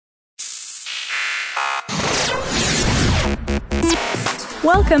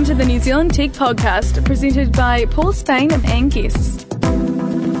Welcome to the New Zealand Tech Podcast, presented by Paul Spain and guests.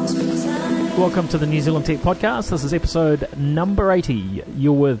 Welcome to the New Zealand Tech Podcast. This is episode number 80.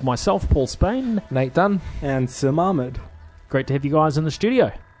 You're with myself, Paul Spain, Nate Dunn, and Sim Ahmed. Great to have you guys in the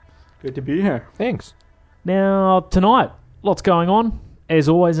studio. Good to be here. Thanks. Now, tonight, lots going on, as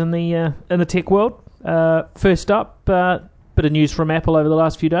always, in the tech world. First up, bit of news from Apple over the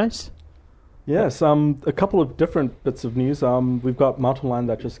last few days. Yes, a couple of different bits of news. We've got Mountain Lion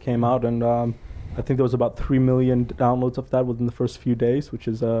that just came out, and I think there was about 3 million downloads of that within the first few days, which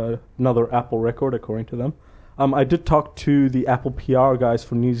is another Apple record, according to them. I did talk to the Apple PR guys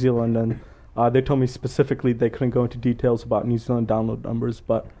from New Zealand, and they told me specifically they couldn't go into details about New Zealand download numbers,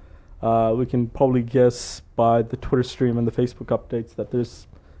 but we can probably guess by the Twitter stream and the Facebook updates that there's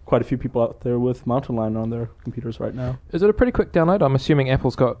quite a few people out there with Mountain Lion on their computers right now. Is it a pretty quick download? I'm assuming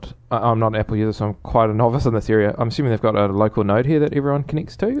Apple's got... I'm not an Apple user, so I'm quite a novice in this area. I'm assuming they've got a local node here that everyone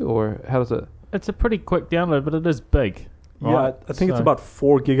connects to, or how does it... It's a pretty quick download, but it is big. Right? Yeah, I think it's about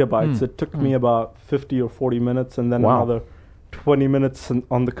 4 gigabytes. It took me about 50 or 40 minutes, and then another 20 minutes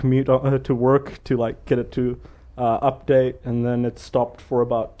on the commute to work to get it to update, and then it stopped for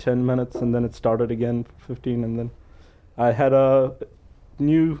about 10 minutes, and then it started again for 15, and then I had a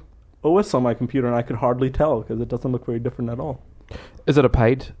new OS on my computer, and I could hardly tell because it doesn't look very different at all. Is it a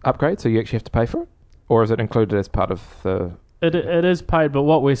paid upgrade, so you actually have to pay for it, or is it included as part of the... It is paid, but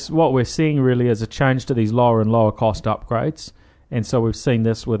what we're seeing really is a change to these lower and lower cost upgrades, and so we've seen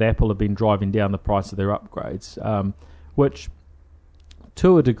this with Apple have been driving down the price of their upgrades, which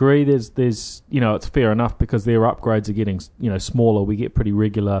to a degree there's it's fair enough because their upgrades are getting smaller. We get pretty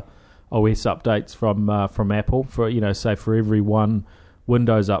regular OS updates from Apple. For say for every one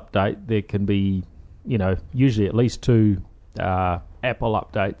Windows update there can be usually at least 2 Apple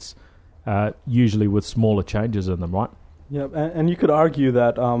updates, usually with smaller changes in them, right? Yeah, and you could argue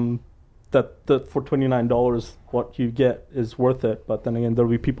that that for $29 what you get is worth it, but then again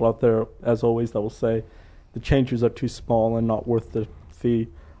there'll be people out there, as always, that will say the changes are too small and not worth the fee.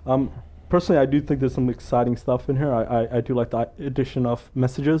 Personally, I do think there's some exciting stuff in here. I do like the addition of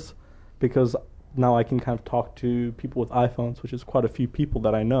messages, because now I can kind of talk to people with iPhones, which is quite a few people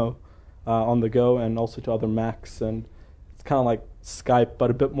that I know on the go, and also to other Macs, and it's kind of like Skype,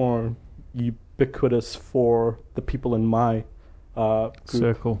 but a bit more ubiquitous for the people in my group.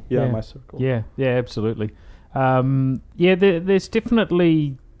 Circle. Yeah, my circle. Yeah, absolutely. There's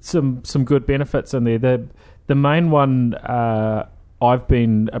definitely some good benefits in there. The main one I've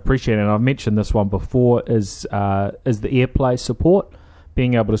been appreciating, and I've mentioned this one before, is the AirPlay support.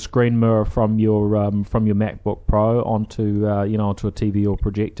 Being able to screen mirror from your MacBook Pro onto onto a TV or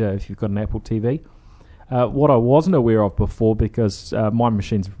projector if you've got an Apple TV. What I wasn't aware of before, because my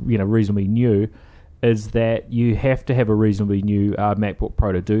machine's reasonably new, is that you have to have a reasonably new MacBook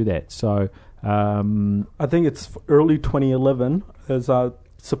Pro to do that. So I think it's early 2011 is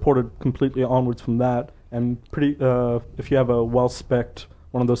supported completely onwards from that, and pretty if you have a well-spec'd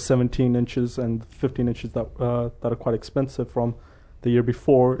one of those 17 inches and 15 inches that are quite expensive from the year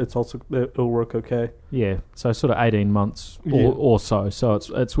before, it'll work okay. Yeah, so sort of 18 months or so. So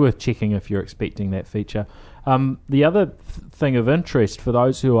it's worth checking if you're expecting that feature. The other thing of interest for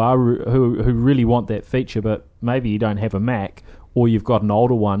those who really want that feature, but maybe you don't have a Mac or you've got an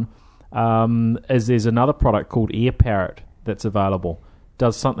older one, is there's another product called AirParrot that's available.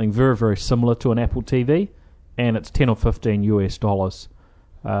 Does something very, very similar to an Apple TV, and it's $10 or $15 US.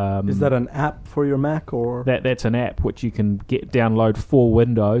 Is that an app for your Mac, or that's an app which you can download for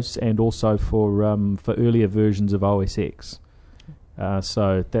Windows and also for earlier versions of OS X.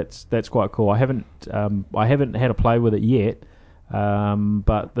 So that's quite cool. I haven't had a play with it yet,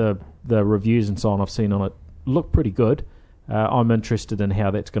 but the reviews and so on I've seen on it look pretty good. I'm interested in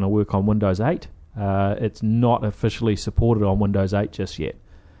how that's going to work on Windows 8. It's not officially supported on Windows 8 just yet,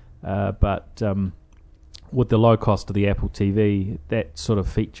 but with the low cost of the Apple TV, that sort of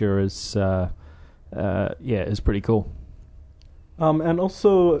feature is pretty cool. And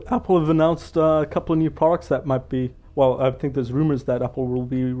also, Apple have announced a couple of new products that might be... Well, I think there's rumors that Apple will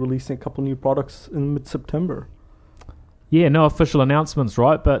be releasing a couple of new products in mid-September. Yeah, no official announcements,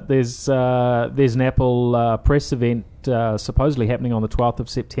 right? But there's an Apple press event supposedly happening on the 12th of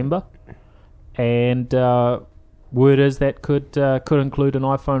September, and word is that could include an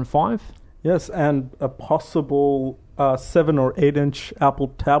iPhone 5. Yes, and a possible 7 or 8 inch Apple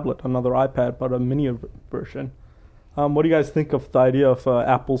tablet, another iPad, but a mini version. What do you guys think of the idea of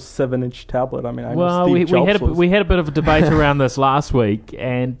Apple's 7-inch tablet? I mean, we had a bit of a debate around this last week,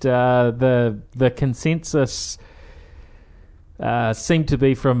 and the consensus seemed to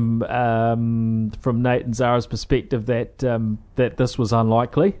be from Nate and Zara's perspective that this was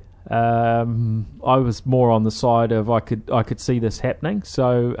unlikely. I was more on the side of I could see this happening.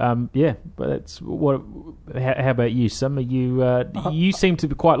 So but that's what. How about you, Sim? You seem to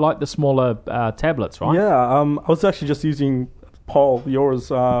quite like the smaller tablets, right? Yeah, I was actually just using Paul yours,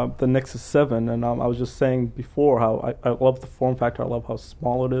 the Nexus 7, and I was just saying before how I love the form factor. I love how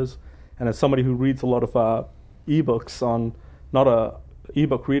small it is, and as somebody who reads a lot of ebooks on not a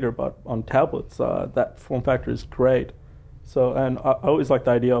ebook reader but on tablets, that form factor is great. So, and I always like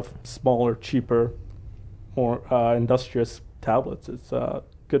the idea of smaller, cheaper, more industrious tablets. It's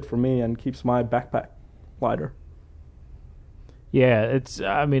good for me and keeps my backpack lighter. Yeah,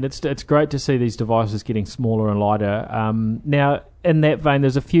 it's great to see these devices getting smaller and lighter. Now, in that vein,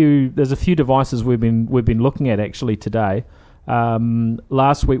 there's a few devices we've been looking at actually today.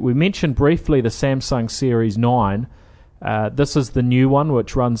 Last week we mentioned briefly the Samsung Series 9. This is the new one,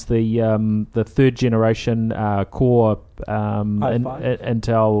 which runs the third generation Core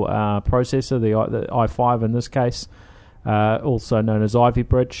Intel processor, the i5 in this case, also known as Ivy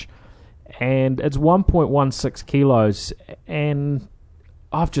Bridge, and it's 1.16 kilos. And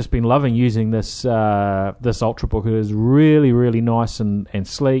I've just been loving using this Ultrabook. It is really, really nice and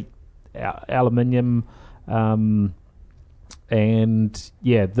sleek, aluminium. And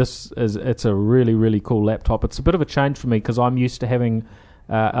yeah, it's a really, really cool laptop. It's a bit of a change for me because I'm used to having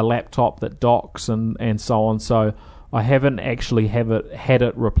a laptop that docks and so on. So I haven't actually had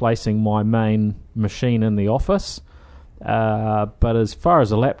it replacing my main machine in the office. But as far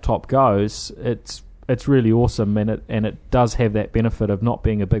as a laptop goes, it's really awesome, and it does have that benefit of not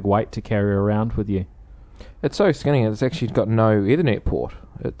being a big weight to carry around with you. It's so skinny. It's actually got no Ethernet port.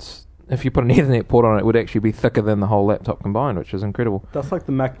 If you put an Ethernet port on it, it would actually be thicker than the whole laptop combined, which is incredible. That's like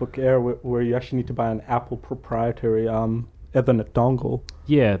the MacBook Air, where you actually need to buy an Apple proprietary Ethernet dongle.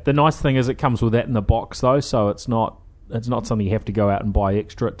 Yeah, the nice thing is it comes with that in the box, though, so it's not something you have to go out and buy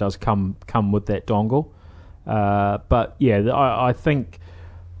extra. It does come with that dongle. But yeah, I think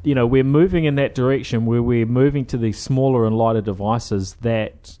we're moving in that direction where we're moving to these smaller and lighter devices,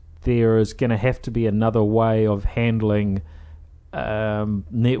 that there is going to have to be another way of handling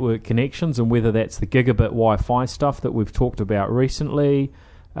network connections, and whether that's the gigabit Wi-Fi stuff that we've talked about recently,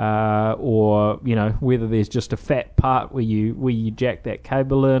 or whether there's just a fat part where you jack that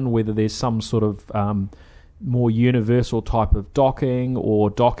cable in, whether there's some sort of more universal type of docking, or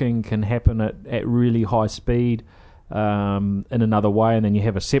docking can happen at really high speed in another way, and then you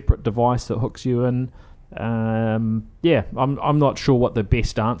have a separate device that hooks you in. I'm not sure what the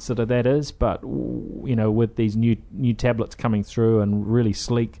best answer to that is, but with these new tablets coming through and really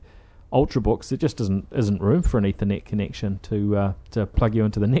sleek Ultrabooks, there just isn't room for an Ethernet connection to plug you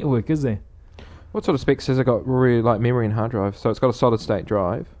into the network, is there? What sort of specs has it got? Really, like memory and hard drive. So it's got a solid state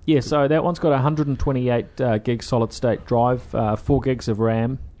drive. Yeah, so that one's got a 128 gig solid state drive, 4 gigs of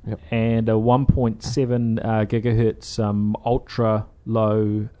RAM, yep, and a 1.7 gigahertz ultra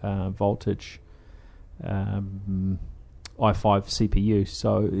low voltage i5 CPU.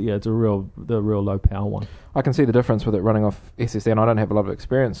 So yeah, it's the real low power one. I can see the difference with it running off SSD, and I don't have a lot of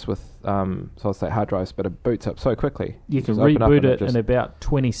experience with solid state hard drives, but it boots up so quickly. You can reboot it in about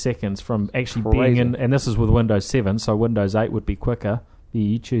 20 seconds from actually being in, and this is with Windows 7, so Windows 8 would be quicker.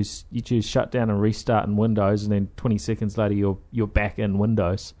 You choose shutdown and restart in Windows, and then 20 seconds later you're back in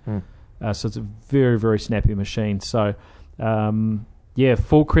Windows. So it's a very, very snappy machine. So yeah,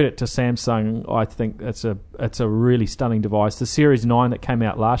 full credit to Samsung. I think it's a really stunning device. The Series 9 that came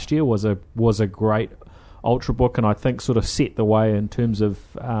out last year was a great Ultrabook, and I think sort of set the way in terms of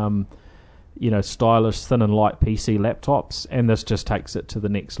stylish, thin and light PC laptops, and this just takes it to the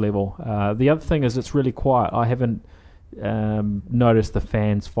next level. The other thing is it's really quiet. I haven't noticed the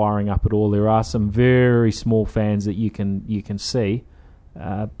fans firing up at all. There are some very small fans that you can see,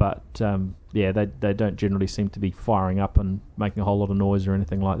 but they don't generally seem to be firing up and making a whole lot of noise or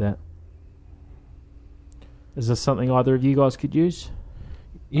anything like that. Is this something either of you guys could use?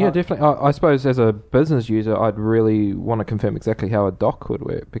 Yeah, definitely. I suppose as a business user, I'd really want to confirm exactly how a dock would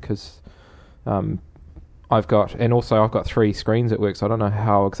work, because I've got 3 screens at work, so I don't know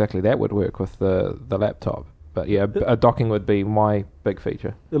how exactly that would work with the laptop. But yeah, a docking would be my big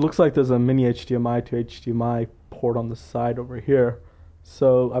feature. It looks like there's a mini HDMI to HDMI port on the side over here.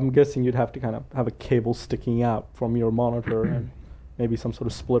 So I'm guessing you'd have to kind of have a cable sticking out from your monitor and maybe some sort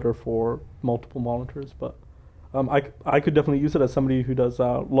of splitter for multiple monitors. But I could definitely use it as somebody who does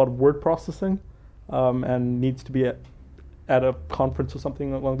a lot of word processing and needs to be at a conference or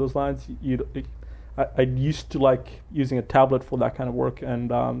something along those lines. I used to like using a tablet for that kind of work and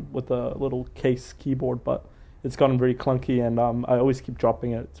with a little case keyboard, but it's gotten very clunky, and I always keep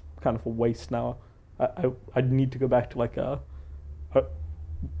dropping it. It's kind of a waste now. I need to go back to like a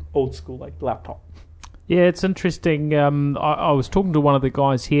old school like laptop. Yeah, it's interesting. I was talking to one of the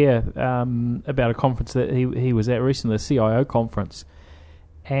guys here about a conference that he was at recently, the CIO conference,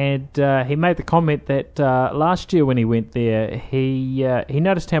 and he made the comment that last year when he went there, he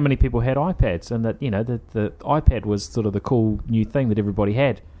noticed how many people had iPads, and that the iPad was sort of the cool new thing that everybody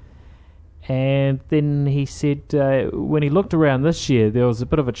had. And then he said when he looked around this year, there was a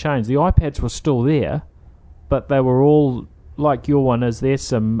bit of a change. The iPads were still there, but they were all like your one is. There's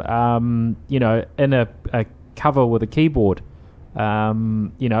some, in a cover with a keyboard. They've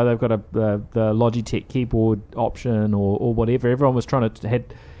got the Logitech keyboard option or whatever. Everyone was trying to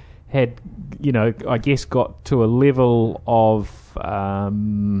had I guess got to a level of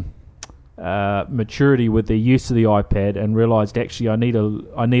maturity with their use of the iPad and realised actually I need a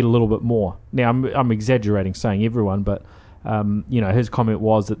little bit more. Now I'm exaggerating saying everyone, but his comment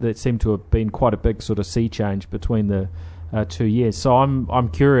was that there seemed to have been quite a big sort of sea change between the 2 years. So I'm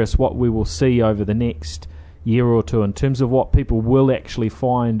curious what we will see over the next year or two in terms of what people will actually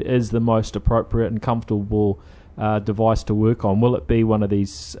find is the most appropriate and comfortable device to work on. Will it be one of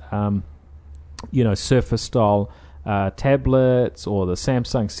these Surface style tablets, or the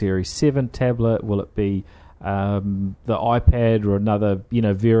Samsung Series 7 tablet? Will it be the iPad or another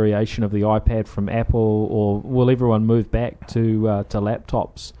variation of the iPad from Apple, or will everyone move back to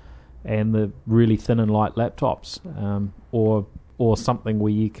laptops and the really thin and light laptops, or something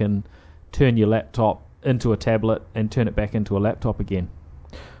where you can turn your laptop into a tablet and turn it back into a laptop again?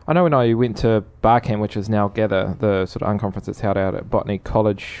 I know when I went to Barcamp, which is now Gather, the sort of unconference that's held out at Botany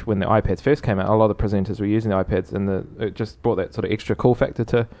College, when the iPads first came out, a lot of the presenters were using the iPads, and it just brought that sort of extra cool factor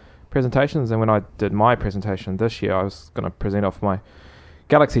to presentations. And when I did my presentation this year, I was going to present off my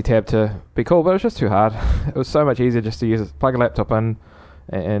Galaxy Tab to be cool, but it was just too hard. It was so much easier just to use it, plug a laptop in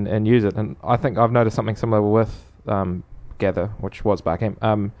and use it. And I think I've noticed something similar with Gather, which was Barcamp.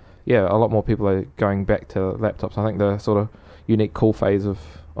 A lot more people are going back to laptops. I think the sort of unique cool phase of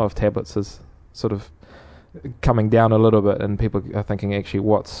tablets is sort of coming down a little bit, and people are thinking actually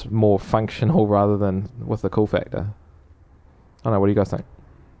what's more functional rather than with the cool factor. I don't know, what do you guys think?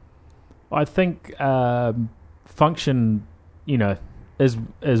 I think function, is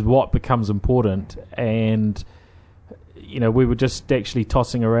what becomes important, and we were just actually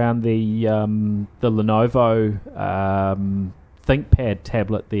tossing around the Lenovo ThinkPad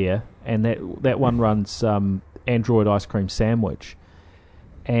tablet there, and that one runs Android Ice Cream Sandwich.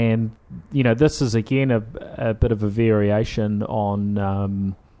 And this is again a bit of a variation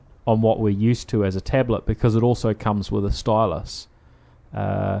on what we're used to as a tablet, because it also comes with a stylus.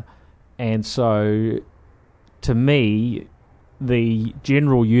 And so, to me, the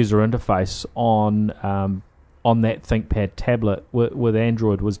general user interface on that ThinkPad tablet with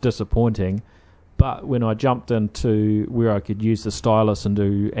Android was disappointing. But when I jumped into where I could use the stylus and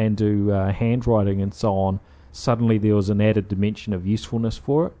do handwriting and so on, suddenly there was an added dimension of usefulness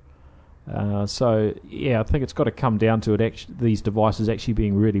for it. I think it's got to come down to it. These devices actually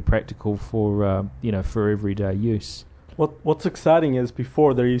being really practical for everyday use. What's exciting is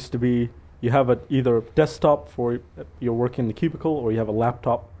before there used to be, you have either a desktop for you're working in the cubicle, or you have a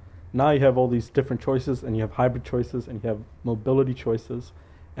laptop. Now you have all these different choices, and you have hybrid choices, and you have mobility choices,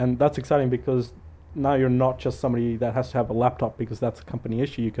 and that's exciting because now you're not just somebody that has to have a laptop because that's a company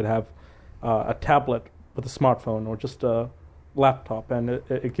issue. You could have a tablet with a smartphone, or just a laptop, and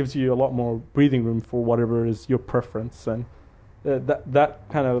it gives you a lot more breathing room for whatever is your preference. And that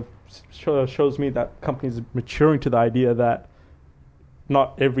kind of shows me that companies are maturing to the idea that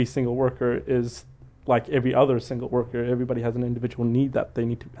not every single worker is like every other single worker. Everybody has an individual need that they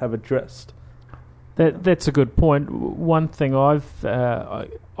need to have addressed. That's a good point. One thing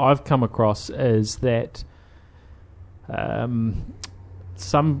I've come across is that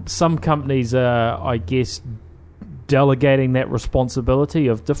some companies are, I guess, delegating that responsibility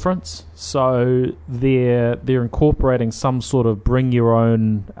of difference. So they're incorporating some sort of bring your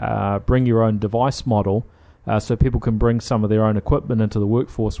own device model, so people can bring some of their own equipment into the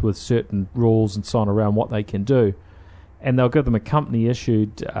workforce with certain rules and so on around what they can do, and they'll give them a company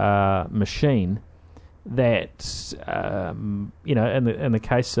issued machine that in the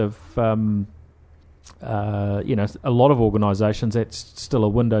case of a lot of organisations, that's still a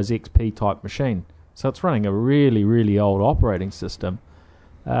Windows XP type machine. So it's running a really, really old operating system.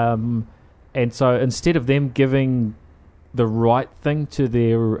 And so instead of them giving the right thing to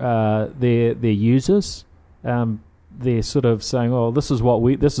their users, they're sort of saying, "Oh, this is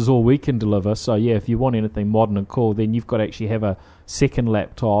all we can deliver." So yeah, if you want anything modern and cool, then you've got to actually have a second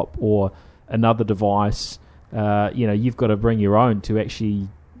laptop or another device you've got to bring your own to actually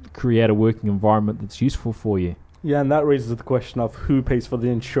create a working environment that's useful for you. Yeah, and that raises the question of who pays for the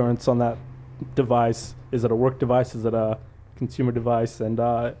insurance on that device. Is it a work device? Is it a consumer device? And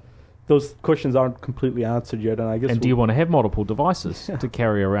those questions aren't completely answered yet. And I guess. And do you want to have multiple devices to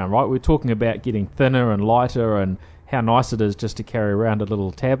carry around? Right, we're talking about getting thinner and lighter, and how nice it is just to carry around a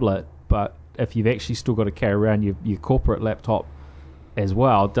little tablet. But if you've actually still got to carry around your corporate laptop as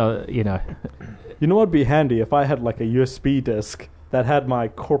well, you know what would be handy if I had like a USB disk that had my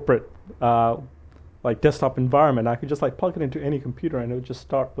corporate like desktop environment. I could just like plug it into any computer and it would just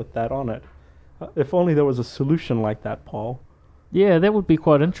start with that on it. If only there was a solution like that, Paul. Yeah, that would be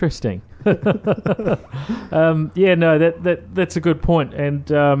quite interesting. That's a good point.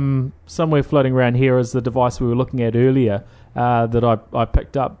 And somewhere floating around here is the device we were looking at earlier that I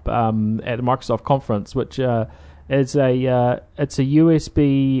picked up at the Microsoft conference, which is it's a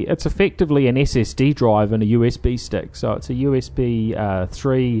USB. It's effectively an SSD drive and a USB stick. So it's a USB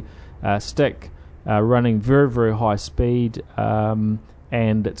 3 stick running very, very high speed, and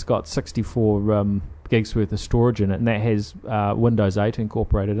it's got 64 gigs worth of storage in it, and that has Windows 8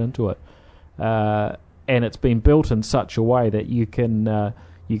 incorporated into it. And it's been built in such a way that you can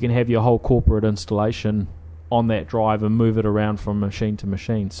have your whole corporate installation on that drive and move it around from machine to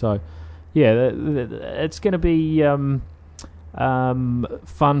machine. So, yeah, it's going to be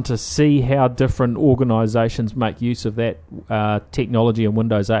fun to see how different organisations make use of that technology in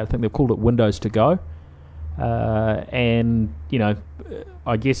Windows 8. I think they've called it Windows to Go, and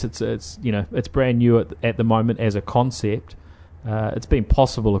I guess it's brand new at the moment as a concept. It's been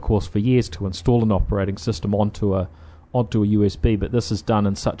possible, of course, for years to install an operating system onto a USB, but this is done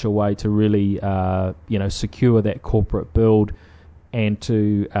in such a way to really secure that corporate build and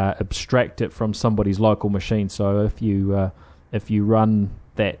to abstract it from somebody's local machine. So if you run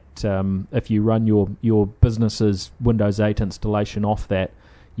that, if you run your business's Windows 8 installation off that,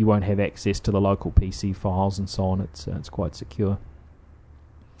 you won't have access to the local PC files and so on. It's quite secure.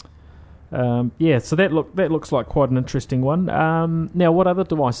 So that looks like quite an interesting one. Now, what other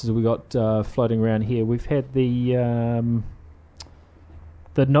devices have we got floating around here? We've had the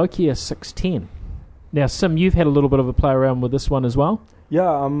Nokia 610. Now, Sim, you've had a little bit of a play around with this one as well. Yeah,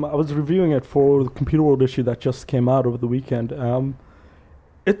 I was reviewing it for the Computer World issue that just came out over the weekend.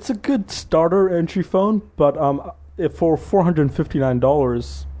 It's a good starter entry phone, but if for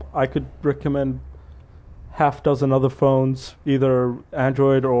 $459, I could recommend half dozen other phones, either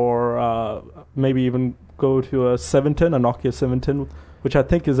Android or maybe even go to a Nokia 710, which I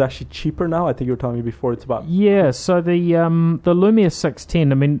think is actually cheaper now. I think you were telling me before it's about... Yeah, so the Lumia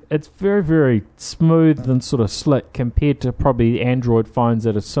 610, I mean, it's very, very smooth and sort of slick compared to probably Android phones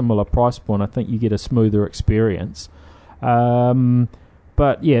at a similar price point. I think you get a smoother experience.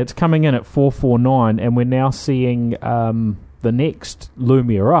 But yeah, it's coming in at $449, and we're now seeing the next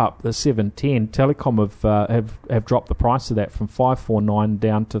Lumia up, the 710. Telecom have dropped the price of that from $549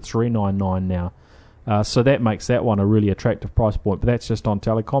 down to $399 now. So that makes that one a really attractive price point. But that's just on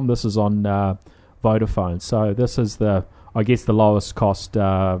Telecom. This is on Vodafone. So this is the lowest cost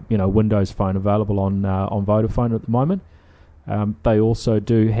Windows phone available on Vodafone at the moment. They also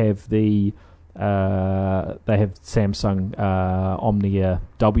do have they have Samsung Omnia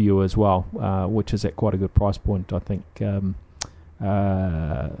W as well, which is at quite a good price point. I think $499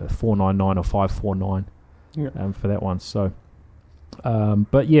 or $549 for that one. So.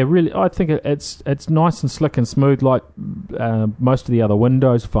 But yeah, really, I think it's nice and slick and smooth like most of the other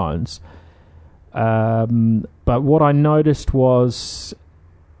Windows phones. But what I noticed was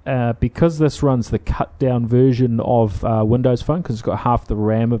because this runs the cut down version of Windows Phone, because it's got half the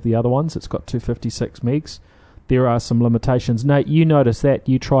RAM of the other ones, it's got 256 megs. There are some limitations. Nate, you noticed that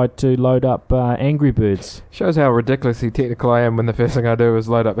you tried to load up Angry Birds. Shows how ridiculously technical I am when the first thing I do is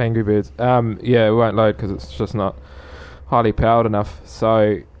load up Angry Birds. Yeah, it won't load because it's just not highly powered enough.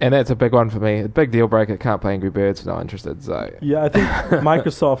 So, and that's a big one for me. A big deal breaker. Can't play Angry Birds. Not interested. So yeah, I think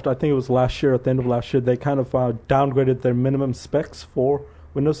Microsoft, I think it was last year, at the end of last year, they kind of downgraded their minimum specs for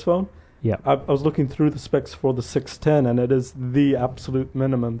Windows Phone. Yeah, I was looking through the specs for the 610, and it is the absolute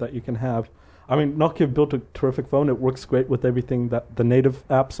minimum that you can have. I mean, Nokia built a terrific phone. It works great with everything that the native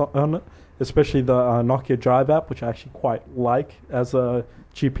apps on it, especially the Nokia Drive app, which I actually quite like as a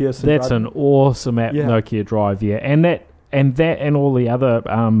GPS. That's an awesome app, yeah. Nokia Drive, yeah, and that all the other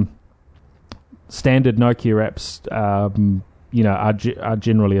standard Nokia apps, are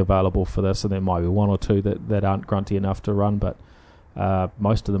generally available for this, and there might be one or two that aren't grunty enough to run, but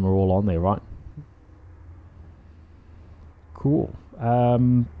most of them are all on there, right? Cool.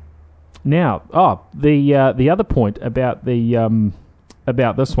 Now, the other point about the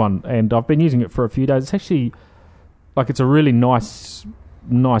about this one, and I've been using it for a few days. It's actually it's a really nice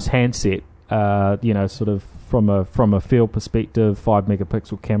handset. Sort of from a field perspective, 5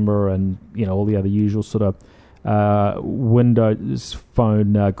 megapixel camera, and all the other usual sort of Windows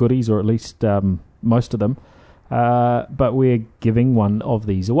Phone goodies, or at least most of them. But we're giving one of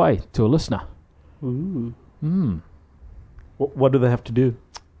these away to a listener. Ooh. What do they have to do?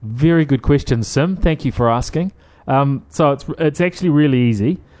 Very good question, Sim. Thank you for asking. So it's actually really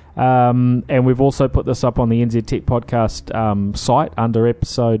easy. And we've also put this up on the NZ Tech Podcast site under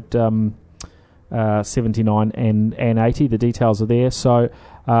episode 79 and 80. The details are there. So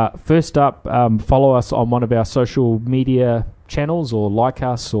first up, follow us on one of our social media channels, or like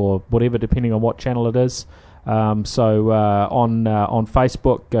us, or whatever, depending on what channel it is. On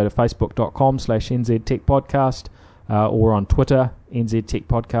Facebook, go to facebook.com/NZ Tech Podcast, or on Twitter, NZ Tech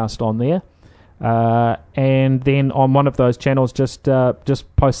Podcast on there. And then on one of those channels, just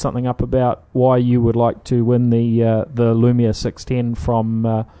post something up about why you would like to win the Lumia 610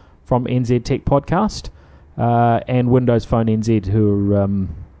 from NZ Tech Podcast, and Windows Phone NZ, who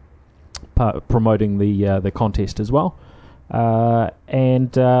are promoting the contest as well.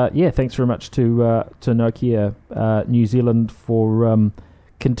 Thanks very much to Nokia New Zealand for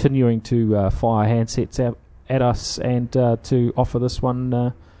continuing to fire handsets at us, and to offer this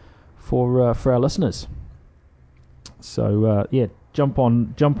one for our listeners. So jump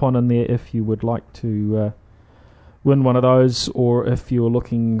on in there if you would like to win one of those, or if you're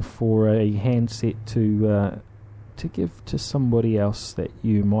looking for a handset to give to somebody else that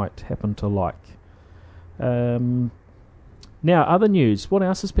you might happen to like. Now, other news. What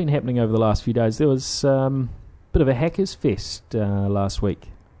else has been happening over the last few days? There was a bit of a hackers fest last week.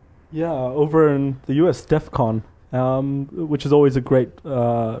 Yeah, over in the US, Defcon, which is always a great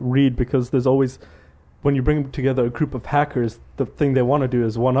read, because there's always, when you bring together a group of hackers, the thing they want to do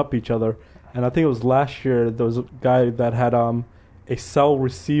is one-up each other. And I think it was last year, there was a guy that had a cell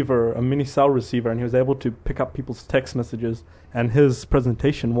receiver, a mini cell receiver, and he was able to pick up people's text messages, and his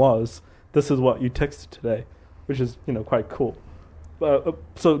presentation was, this is what you texted today, which is, quite cool.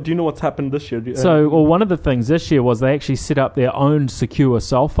 So do you know what's happened this year? One of the things this year was they actually set up their own secure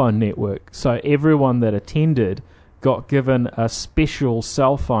cell phone network. So everyone that attended got given a special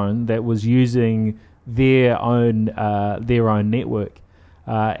cell phone that was using their own network.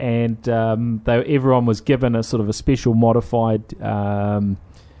 Everyone was given a sort of a special modified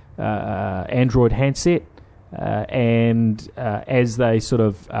Android handset, as they sort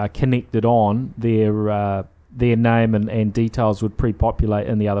of connected on, their name and details would pre-populate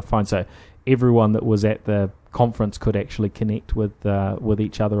in the other phone. So everyone that was at the conference could actually connect with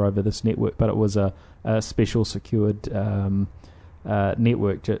each other over this network, but it was a special secured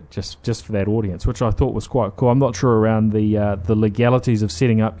network just for that audience, which I thought was quite cool. I'm not sure around the legalities of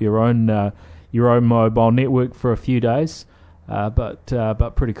setting up your own mobile network for a few days, but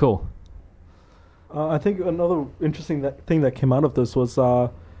pretty cool. I think another interesting thing that came out of this was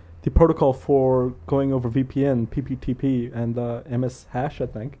the protocol for going over VPN, PPTP, and MS hash, I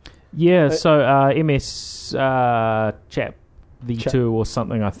think. Yeah, MS chat V2 or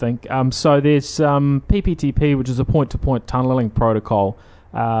something, I think. So there's PPTP, which is a point-to-point tunneling protocol,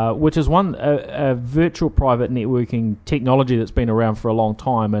 which is a virtual private networking technology that's been around for a long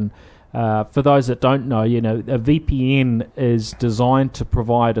time. And for those that don't know, a VPN is designed to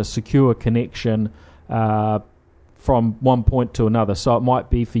provide a secure connection from one point to another. So it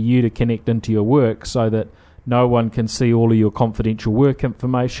might be for you to connect into your work so that no one can see all of your confidential work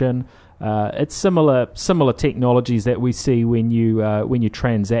information. It's similar technologies that we see when you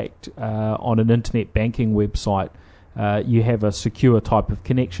transact on an internet banking website. You have a secure type of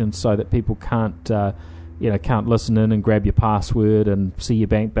connection so that people can't listen in and grab your password and see your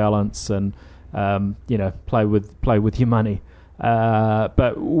bank balance and play with your money.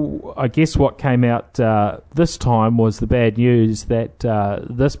 But I guess what came out this time was the bad news that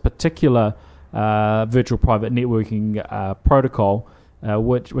this particular virtual private networking protocol,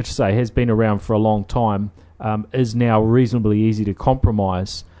 which has been around for a long time, is now reasonably easy to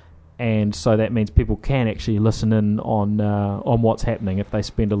compromise, and so that means people can actually listen in on what's happening if they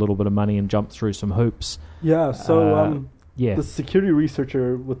spend a little bit of money and jump through some hoops. Yeah. So the security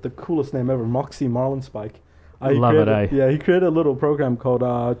researcher with the coolest name ever, Moxie Marlinspike. Love it, eh? Yeah, he created a little program called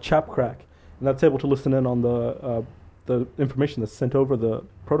Chapcrack, and that's able to listen in on the information that's sent over the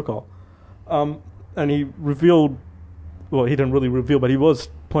protocol. And he revealed, well, he didn't really reveal, but he was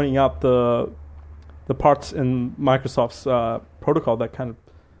pointing out the parts in Microsoft's protocol that kind of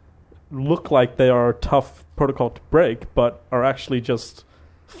look like they are a tough protocol to break, but are actually just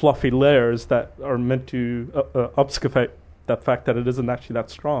fluffy layers that are meant to obfuscate that fact that it isn't actually that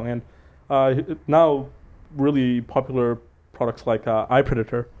strong. And now, really popular products like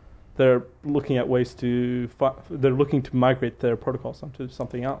iPredator, they're looking at ways to they're looking to migrate their protocols onto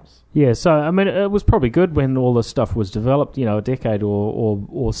something else. Yeah, so I mean, it was probably good when all this stuff was developed, a decade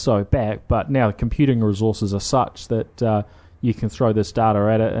or so back. But now the computing resources are such that you can throw this data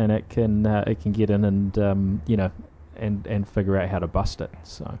at it, and it can get in and and figure out how to bust it.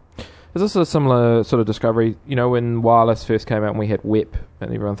 So, is this a similar sort of discovery? When wireless first came out, and we had WEP,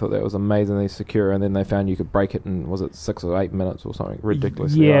 and everyone thought that was amazingly secure, and then they found you could break it in, was it 6 or 8 minutes or something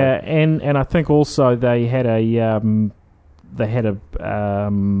ridiculous? Yeah, and I think also they had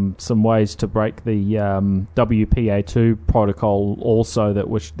some ways to break the WPA2 protocol also that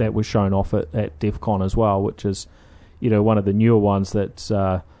was shown off at Defcon as well, which is one of the newer ones that's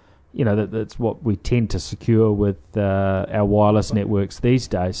that's what we tend to secure with our wireless networks these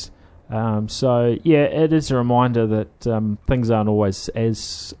days. So yeah, it is a reminder that things aren't always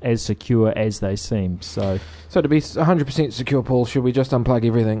as secure as they seem. So to be 100% secure, Paul, should we just unplug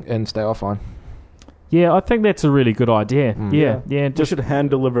everything and stay offline? Yeah, I think that's a really good idea. Yeah. We should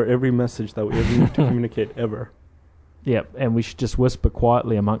hand deliver every message that we ever need to communicate ever. Yeah, and we should just whisper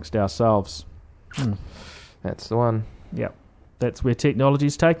quietly amongst ourselves. That's the one. Yeah, that's where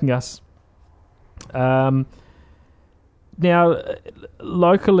technology's taking us. Now,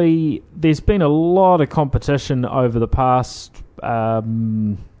 locally, there's been a lot of competition over the past,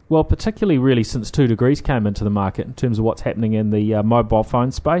 particularly really since 2 Degrees came into the market in terms of what's happening in the mobile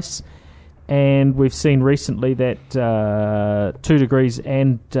phone space. And we've seen recently that 2 Degrees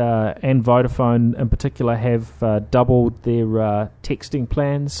and Vodafone in particular have doubled their texting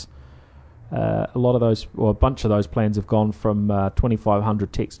plans. A bunch of those plans have gone from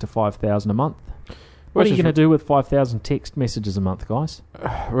 2,500 texts to 5,000 a month. What are you going to do with 5,000 text messages a month, guys?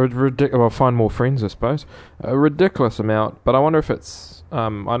 Find more friends, I suppose. A ridiculous amount, but I wonder if it's... I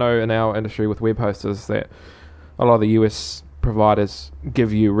know in our industry with web hosters that a lot of the US providers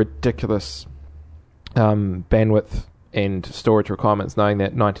give you ridiculous bandwidth and storage requirements, knowing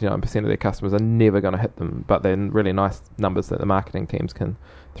that 99% of their customers are never going to hit them, but they're really nice numbers that the marketing teams can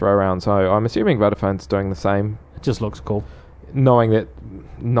throw around. So I'm assuming Vodafone's doing the same. It just looks cool. Knowing that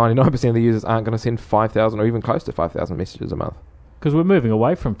 99% of the users aren't going to send 5,000 or even close to 5,000 messages a month. Because we're moving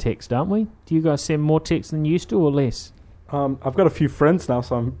away from text, aren't we? Do you guys send more text than you used to or less? I've got a few friends now,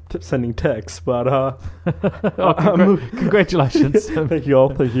 so I'm sending texts, but... Congratulations. Thank you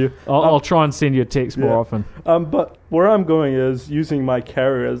all, thank you. I'll try and send you a text more often. But where I'm going is using my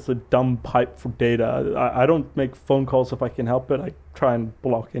carrier as a dumb pipe for data. I don't make phone calls if I can help it. I try and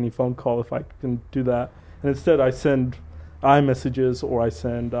block any phone call if I can do that. And instead I send iMessages or I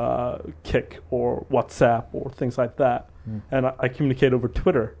send Kik or WhatsApp or things like that. And I communicate over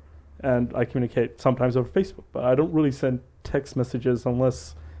Twitter. And I communicate sometimes over Facebook, but I don't really send text messages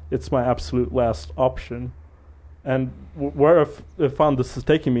unless it's my absolute last option. And where I've found this is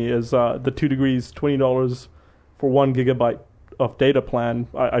taking me is the 2 Degrees $20 for 1 gigabyte of data plan.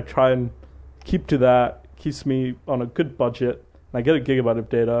 I try and keep to that. Keeps me on a good budget. And I get a gigabyte of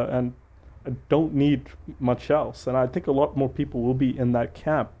data, and I don't need much else. And I think a lot more people will be in that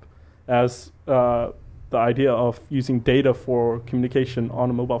camp as the idea of using data for communication on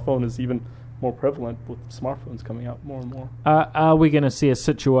a mobile phone is even more prevalent with smartphones coming out more and more. Are we going to see a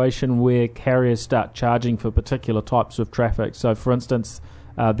situation where carriers start charging for particular types of traffic? So, for instance,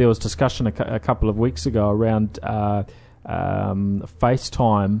 there was discussion a couple of weeks ago around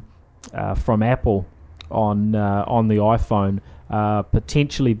FaceTime from Apple on the iPhone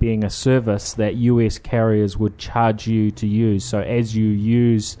potentially being a service that US carriers would charge you to use. So as you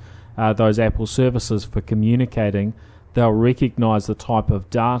use those Apple services for communicating, they'll recognize the type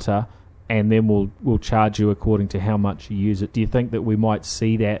of data and then we'll charge you according to how much you use it. Do you think that we might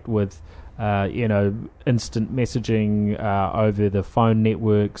see that with instant messaging over the phone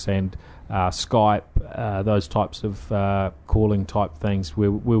networks and Skype, those types of calling type things where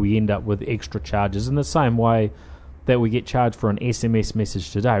we end up with extra charges in the same way that we get charged for an SMS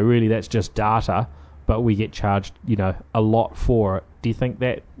message today? Really, that's just data, but we get charged a lot for it. Do you think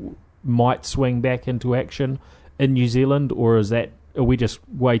that might swing back into action in New Zealand, or are we just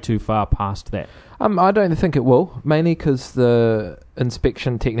way too far past that? I don't think it will, mainly because the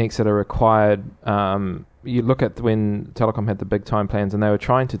inspection techniques that are required, you look at when Telecom had the big time plans and they were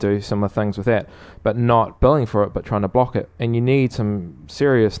trying to do similar things with that, but not billing for it, but trying to block it. And you need some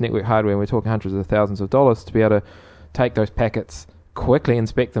serious network hardware, and we're talking hundreds of thousands of dollars, to be able to take those packets, quickly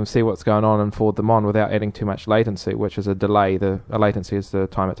inspect them, see what's going on, and forward them on without adding too much latency, which is a delay. A latency is the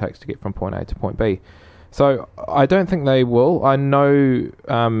time it takes to get from point A to point B. So I don't think they will. I know,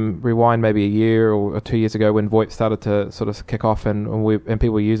 rewind maybe a year or 2 years ago when VoIP started to sort of kick off and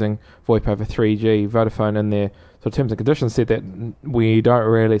people were using VoIP over 3G, Vodafone in their sort of terms and conditions said that we don't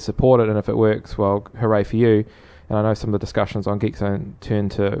really support it, and if it works, well, hooray for you. And I know some of the discussions on GeekZone turn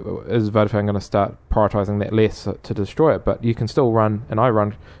to, is Vodafone going to start prioritising that less to destroy it? But you can still run, and I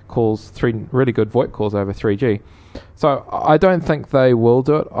run calls, 3 really good VoIP calls over 3G. So I don't think they will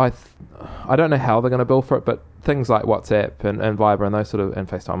do it. I don't know how they're going to bill for it, but things like WhatsApp and Viber and those sort of, and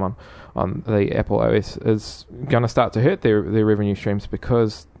FaceTime on the Apple OS is going to start to hurt their revenue streams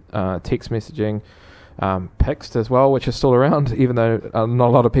because text messaging, Pixt as well, which is still around, even though not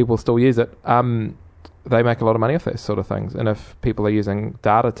a lot of people still use it. They make a lot of money off those sort of things, and if people are using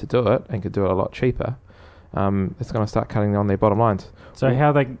data to do it and could do it a lot cheaper, it's going to start cutting on their bottom lines. So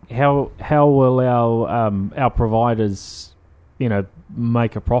how will our providers,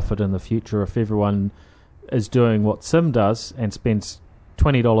 make a profit in the future if everyone is doing what SIM does and spends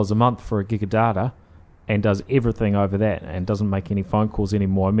 $20 a month for a gig of data and does everything over that and doesn't make any phone calls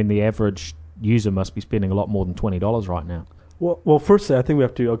anymore? I mean, the average user must be spending a lot more than $20 right now. Well, firstly, I think we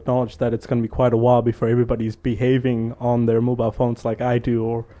have to acknowledge that it's going to be quite a while before everybody's behaving on their mobile phones like I do,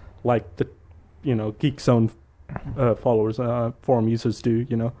 or like the, GeekZone followers, forum users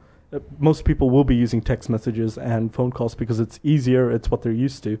do. Most people will be using text messages and phone calls because it's easier. It's what they're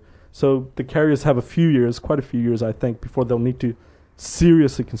used to. So the carriers have quite a few years, I think, before they'll need to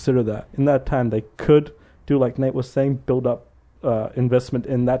seriously consider that. In that time, they could do like Nate was saying, build up investment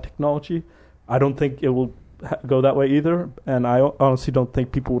in that technology. I don't think it will go that way either, and I honestly don't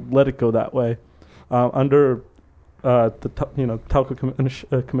think people would let it go that way. Under the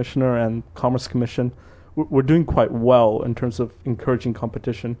Telecom Commissioner and Commerce Commission, we're doing quite well in terms of encouraging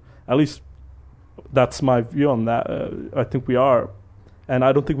competition. At least that's my view on that. I think we are, and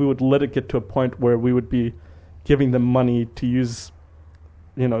I don't think we would let it get to a point where we would be giving them money to use,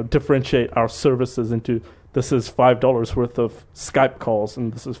 differentiate our services into, this is $5 worth of Skype calls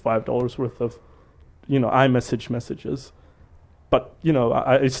and this is $5 worth of iMessage messages. But,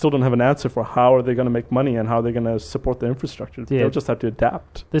 I still don't have an answer for how are they going to make money and how they're going to support the infrastructure. Yeah. They'll just have to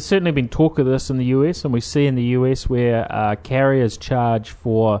adapt. There's certainly been talk of this in the US, and we see in the US where carriers charge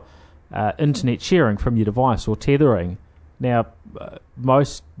for internet sharing from your device or tethering. Now,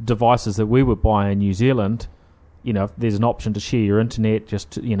 most devices that we would buy in New Zealand, there's an option to share your internet,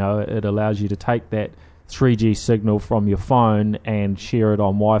 it allows you to take that 3G signal from your phone and share it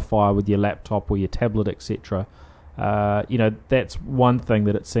on Wi-Fi with your laptop or your tablet, etc. That's one thing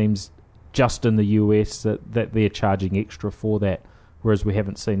that it seems just in the US that they're charging extra for that, whereas we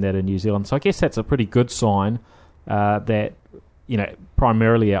haven't seen that in New Zealand. So I guess that's a pretty good sign that,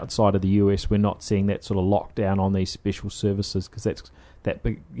 primarily outside of the US, we're not seeing that sort of lockdown on these special services, because that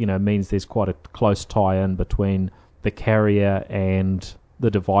means there's quite a close tie-in between the carrier and the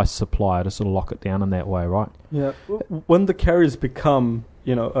device supplier to sort of lock it down in that way, right? Yeah. When the carriers become,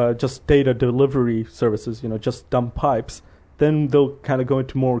 just data delivery services, just dumb pipes, then they'll kind of go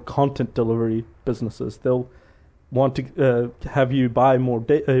into more content delivery businesses. They'll want to have you buy more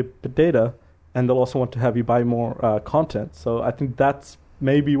data, and they'll also want to have you buy more content. So I think that's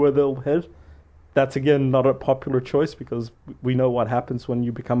maybe where they'll head. That's, again, not a popular choice because we know what happens when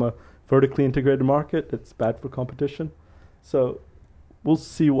you become a vertically integrated market. It's bad for competition. So we'll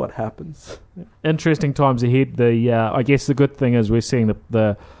see what happens. Yeah. Interesting times ahead. I guess the good thing is we're seeing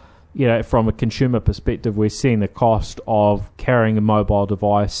the from a consumer perspective, we're seeing the cost of carrying a mobile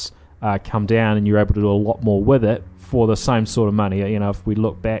device come down, and you're able to do a lot more with it for the same sort of money. If we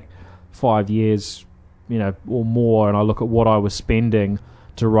look back 5 years, or more, and I look at what I was spending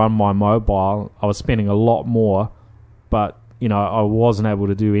to run my mobile, I was spending a lot more, but I wasn't able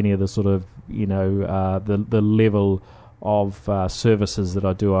to do any of the sort of the level of services that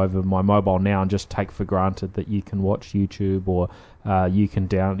I do over my mobile now, and just take for granted that you can watch YouTube, or you can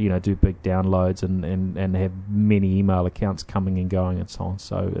do big downloads and have many email accounts coming and going and so on.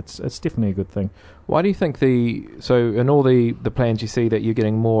 So it's definitely a good thing. Why do you think in all the plans you see that you're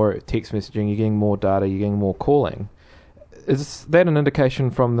getting more text messaging, you're getting more data, you're getting more calling? Is that an indication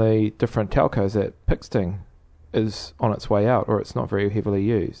from the different telcos that Pixting is on its way out, or it's not very heavily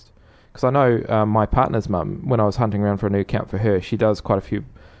used? Because I know my partner's mum, when I was hunting around for a new account for her, she does quite a few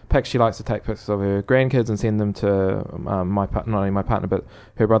pics. She likes to take pictures of her grandkids and send them to not only my partner, but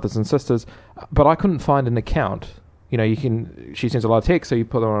her brothers and sisters. But I couldn't find an account. She sends a lot of text, so you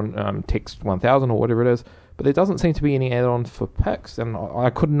put her on text 1000 or whatever it is. But there doesn't seem to be any add-on for pics, and I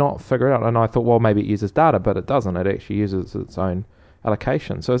could not figure it out. And I thought, well, maybe it uses data, but it doesn't. It actually uses its own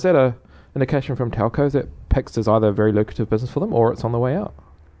allocation. So is that a indication from telcos that pics is either a very lucrative business for them, or it's on the way out?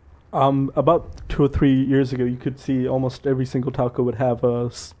 About 2 or 3 years ago, you could see almost every single telco would have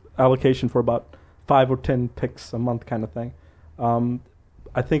a allocation for about 5 or 10 picks a month kind of thing.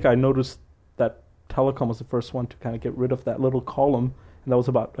 I think I noticed that Telecom was the first one to kind of get rid of that little column, and that was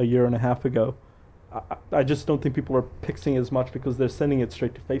about a year and a half ago. I just don't think people are pixing as much because they're sending it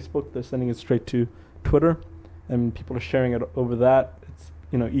straight to Facebook, they're sending it straight to Twitter, and people are sharing it over that. It's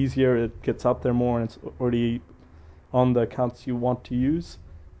easier, it gets out there more, and it's already on the accounts you want to use.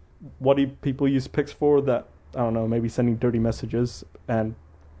 What do people use pics for? That, I don't know, maybe sending dirty messages, and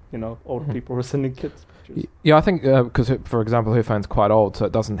older people are sending kids pictures. Yeah, I think because, for example, her phone's quite old, so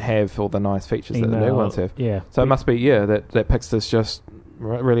it doesn't have all the nice features that the new ones have. Yeah. So it must be, that Pix is just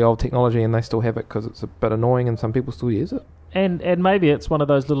really old technology, and they still have it because it's a bit annoying, and some people still use it. And maybe it's one of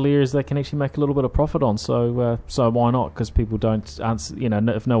those little areas they can actually make a little bit of profit on. So why not? Because people don't,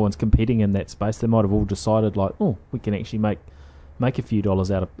 if no one's competing in that space, they might have all decided like, oh, we can actually make a few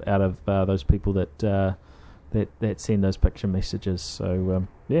dollars out of those people that send those picture messages. So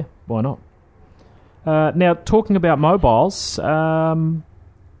why not? Now, talking about mobiles,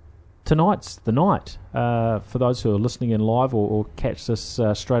 tonight's the night. For those who are listening in live or catch this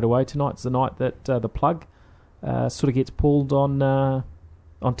straight away, tonight's the night that the plug sort of gets pulled on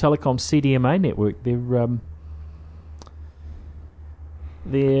Telecom's CDMA network.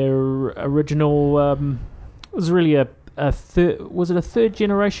 Their original was really a third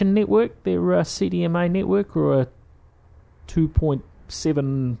generation network, their CDMA network, or a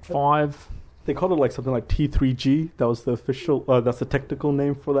 2.75? They called it like something like T3G. That was the official, that's the technical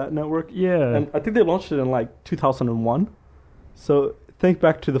name for that network. Yeah. And I think they launched it in like 2001. So think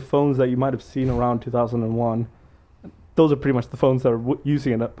back to the phones that you might have seen around 2001. Those are pretty much the phones that are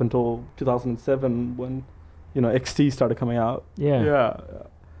using it up until 2007 when, XT started coming out. Yeah. Yeah.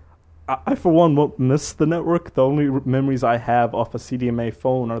 I for one, won't miss the network. The only memories I have off a CDMA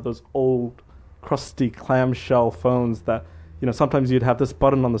phone are those old, crusty clamshell phones that, sometimes you'd have this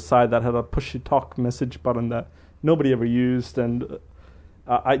button on the side that had a push-to-talk message button that nobody ever used, and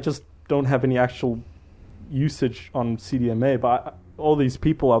I just don't have any actual usage on CDMA. But all these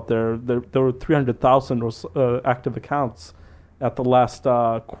people out there, there were 300,000 or so, active accounts at the last,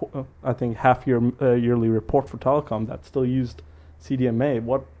 I think, yearly report for Telecom that still used CDMA.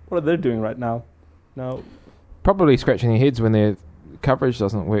 What are they doing right now? No, probably scratching their heads when their coverage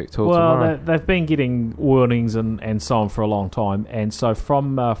doesn't work till tomorrow. Well, they've been getting warnings and so on for a long time, and so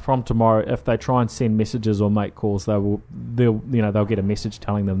from tomorrow, if they try and send messages or make calls, they'll get a message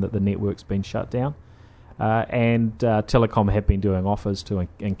telling them that the network's been shut down. And Telecom have been doing offers to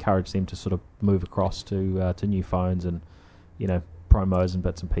encourage them to sort of move across to new phones and promos and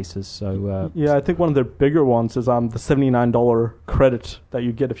bits and pieces. So I think one of their bigger ones is the $79 credit that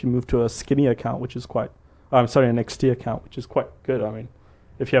you get if you move to a skinny account, which is quite. an XT account, which is quite good. I mean,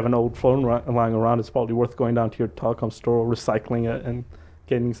 if you have an old phone lying around, it's probably worth going down to your Telecom store, recycling it, and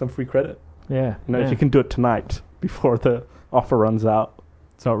getting some free credit. Yeah. If you can do it tonight before the offer runs out.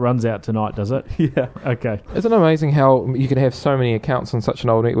 So it runs out tonight, does it? Yeah. Okay. Isn't it amazing how you can have so many accounts on such an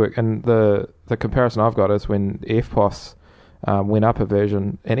old network? And the comparison I've got is when FPOS went up a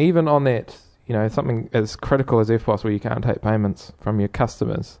version, and even on that, something as critical as FPOS where you can't take payments from your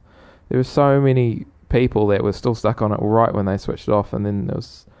customers, there were so many people that were still stuck on it right when they switched it off, and then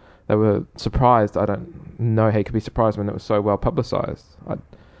they were surprised. I don't know how you could be surprised when it was so well publicised.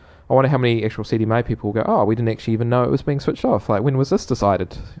 I wonder how many actual CDMA people will go, oh, we didn't actually even know it was being switched off. Like, when was this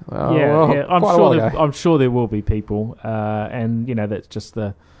decided? I'm sure there will be people, and that's just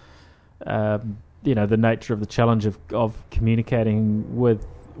the the nature of the challenge of communicating with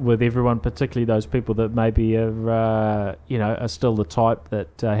everyone, particularly those people that maybe are still the type that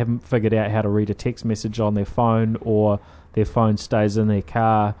haven't figured out how to read a text message on their phone, or their phone stays in their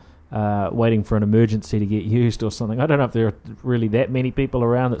car waiting for an emergency to get used or something. I don't know if there are really that many people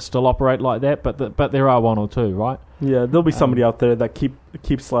around that still operate like that, but there are one or two, right? Yeah, there'll be somebody out there that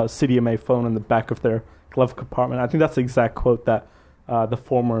keeps a CDMA phone in the back of their glove compartment. I think that's the exact quote that the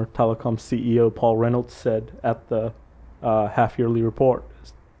former Telecom CEO Paul Reynolds said at the half-yearly report.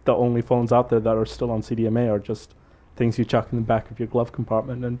 The only phones out there that are still on CDMA are just things you chuck in the back of your glove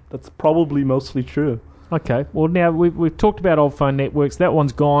compartment, and that's probably mostly true. Okay, well now we've talked about old phone networks. That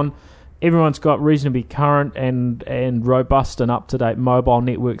one's gone. Everyone's got reasonably current and robust and up-to-date mobile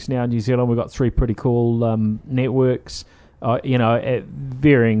networks now in New Zealand. We've got 3 pretty cool networks, at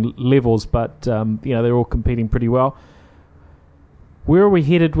varying levels, but they're all competing pretty well. Where are we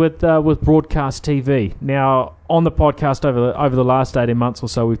headed with broadcast TV? Now, on the podcast over the last 18 months or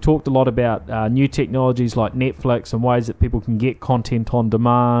so, we've talked a lot about new technologies like Netflix and ways that people can get content on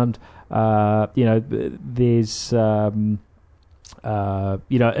demand. There's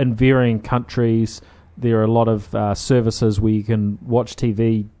in varying countries, there are a lot of services where you can watch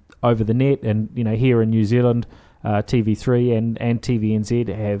TV over the net, and here in New Zealand, TV3 and TVNZ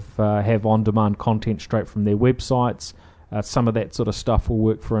have on-demand content straight from their websites. Some of that sort of stuff will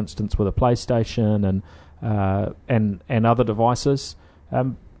work, for instance, with a PlayStation and other devices.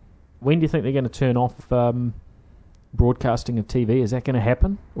 When do you think they're going to turn off broadcasting of TV? Is that going to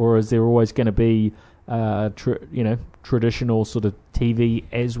happen, or is there always going to be traditional sort of TV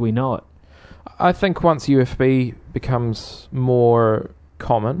as we know it? I think once USB becomes more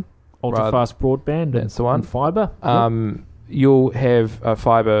common, ultra-fast broadband, that's the one, and fibre, you'll have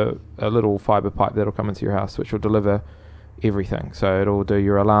a little fibre pipe that'll come into your house, which will deliver everything. So it'll do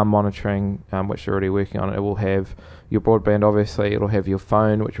your alarm monitoring, which you're already working on. It will have your broadband, obviously. It'll have your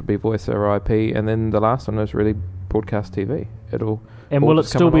phone, which will be voice over IP, and then the last one is really broadcast TV. Will it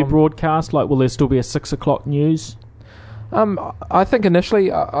still be broadcast? Like, will there still be a 6 o'clock news? I think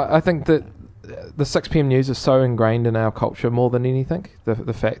initially, I think that the 6 p.m. news is so ingrained in our culture more than anything.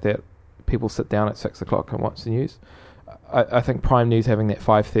 The fact that people sit down at 6 o'clock and watch the news. I think Prime News having that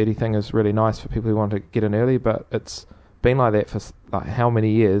 5:30 thing is really nice for people who want to get in early, but it's been like that for like how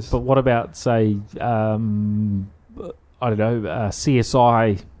many years? But what about, say,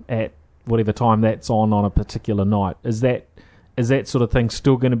 CSI at whatever time that's on a particular night? Is that sort of thing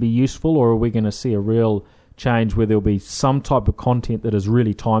still going to be useful, or are we going to see a real change where there'll be some type of content that is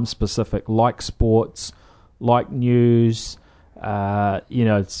really time specific, like sports, like news,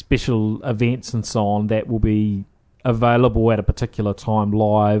 special events and so on, that will be available at a particular time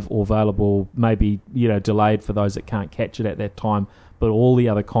live, or available maybe delayed for those that can't catch it at that time, but all the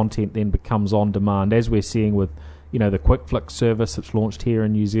other content then becomes on demand, as we're seeing with the Quick Flick service that's launched here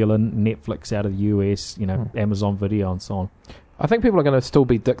in New Zealand, Netflix out of the US, Amazon Video and so on. I think people are going to still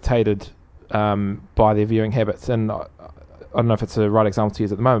be dictated by their viewing habits, and I don't know if it's the right example to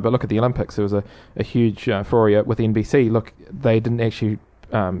use at the moment, but look at the Olympics. There was a huge furore with NBC. Look, they didn't actually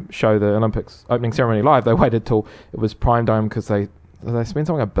show the Olympics opening ceremony live. They waited till it was prime time because they spent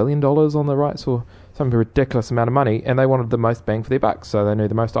something $1 billion on the rights, or some ridiculous amount of money, and they wanted the most bang for their buck. So they knew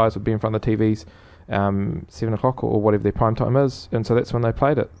the most eyes would be in front of the TVs 7 o'clock or whatever their prime time is, and so that's when they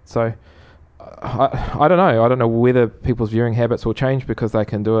played it. So I don't know. I don't know whether people's viewing habits will change because they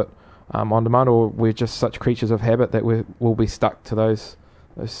can do it on demand, or we're just such creatures of habit that we'll be stuck to those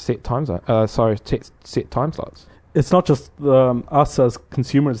set time slots. It's not just us as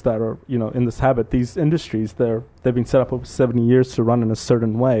consumers that are in this habit. These industries, they've been set up over 70 years to run in a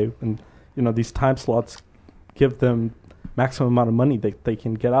certain way, and these time slots give them maximum amount of money they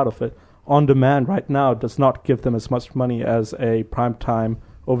can get out of it. On demand right now does not give them as much money as a primetime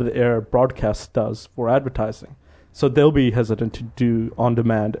over-the-air broadcast does for advertising. So they'll be hesitant to do on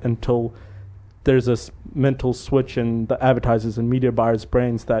demand until there's this mental switch in the advertisers and media buyers'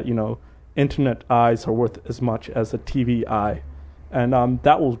 brains that internet eyes are worth as much as a TV eye, and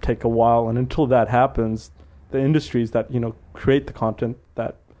that will take a while. And until that happens, the industries that create the content,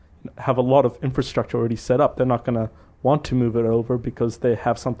 that have a lot of infrastructure already set up, they're not going to want to move it over because they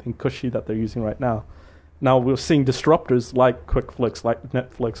have something cushy that they're using right now. Now we're seeing disruptors like Quick Flicks, like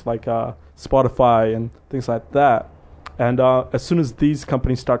Netflix, like Spotify and things like that. And as soon as these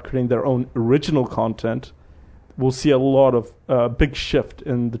companies start creating their own original content, we'll see a lot of big shift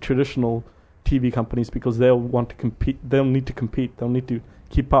in the traditional TV companies, because they'll want to compete. They'll need to compete. They'll need to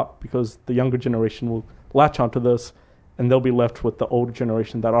keep up, because the younger generation will latch onto this, and they'll be left with the older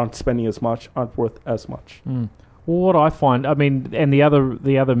generation that aren't spending as much, aren't worth as much. Well, what I find, and the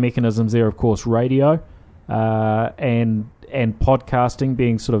other mechanisms there, of course, radio and podcasting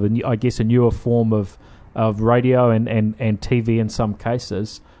being sort of a newer form of radio and TV in some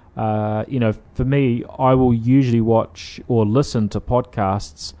cases. For me, I will usually watch or listen to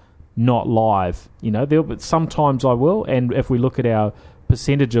podcasts not live. Sometimes I will, and if we look at our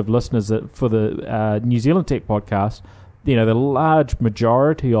percentage of listeners for the New Zealand Tech podcast, the large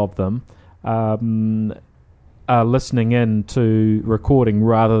majority of them are listening in to recording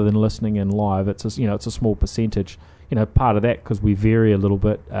rather than listening in live. It's a small percentage. Part of that because we vary a little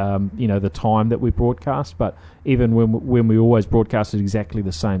bit, the time that we broadcast. But even when we always broadcast at exactly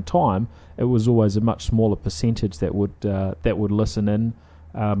the same time, it was always a much smaller percentage that would listen in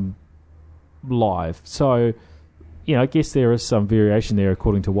live. So, I guess there is some variation there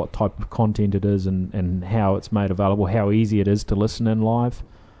according to what type of content it is and how it's made available, how easy it is to listen in live.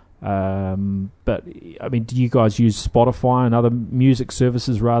 But do you guys use Spotify and other music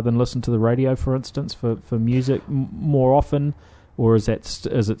services rather than listen to the radio, for instance, for music more often, or is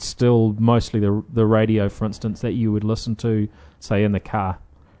it still mostly the radio, for instance, that you would listen to, say, in the car?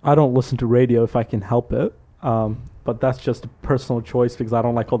 I don't listen to radio if I can help it. But that's just a personal choice because I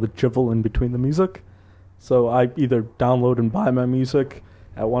don't like all the drivel in between the music. So I either download and buy my music.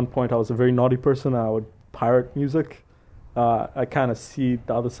 At one point, I was a very naughty person. I would pirate music. I kind of see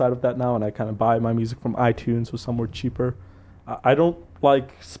the other side of that now, and I kind of buy my music from iTunes or somewhere cheaper. I don't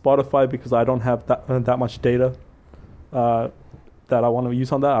like Spotify because I don't have that much data that I want to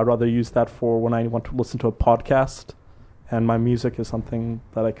use on that. I'd rather use that for when I want to listen to a podcast, and my music is something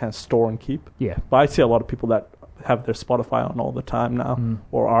that I kind of store and keep. Yeah. But I see a lot of people that have their Spotify on all the time now,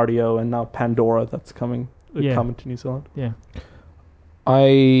 or Rdio, and now Pandora that's coming to New Zealand. Yeah.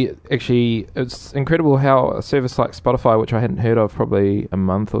 It's incredible how a service like Spotify, which I hadn't heard of probably a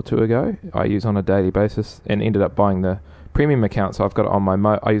month or two ago, I use on a daily basis, and ended up buying the premium account. So I've got it on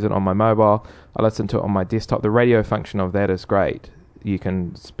I use it on my mobile. I listen to it on my desktop. The radio function of that is great. You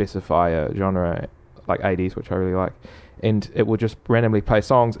can specify a genre like 80s, which I really like, and it will just randomly play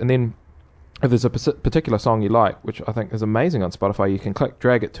songs. And then if there's a particular song you like, which I think is amazing on Spotify, you can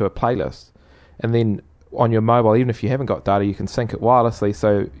drag it to a playlist, and then on your mobile, even if you haven't got data, you can sync it wirelessly.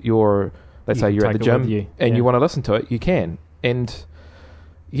 So let's say you're at the gym and you want to listen to it, you can. And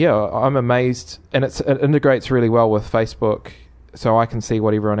yeah, I'm amazed, and it integrates really well with Facebook, so I can see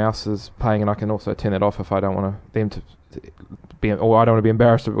what everyone else is playing, and I can also turn it off if I don't want them to be, or I don't want to be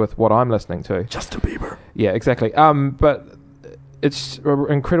embarrassed with what I'm listening to. Justin Bieber. Yeah, exactly. But it's an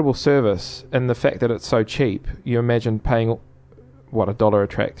incredible service, and the fact that it's so cheap. You imagine paying $1 a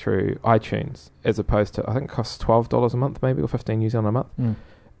track through iTunes, as opposed to, I think it costs $12 a month maybe, or 15 New Zealand a month.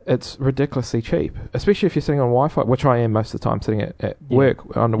 It's ridiculously cheap, especially if you're sitting on Wi-Fi, which I am most of the time, sitting at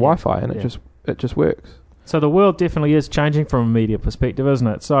work on the Wi-Fi, and it just works. So the world definitely is changing from a media perspective, isn't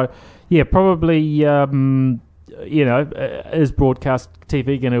it? So yeah, probably is broadcast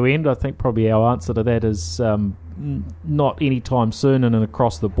TV going to end? I think probably our answer to that is not anytime soon and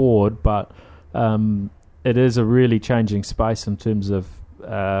across the board, but it is a really changing space in terms of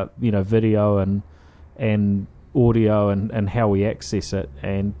video and audio and how we access it,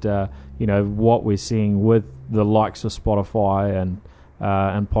 and what we're seeing with the likes of Spotify and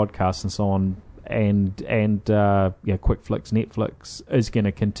podcasts and so on, and quick flicks, Netflix is going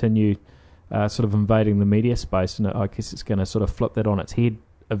to continue sort of invading the media space, and I guess it's going to sort of flip that on its head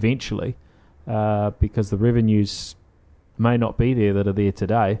eventually, because the revenues may not be there that are there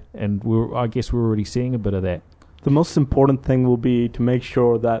today, and I guess we're already seeing a bit of that. The most important thing will be to make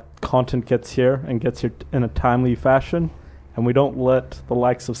sure that content gets here and gets here in a timely fashion, and we don't let the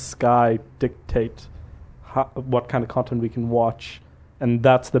likes of Sky dictate what kind of content we can watch, and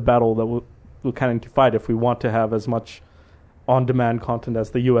that's the battle that we'll kind of need to fight if we want to have as much on-demand content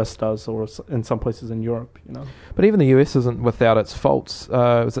as the US does, or in some places in Europe, But even the US isn't without its faults.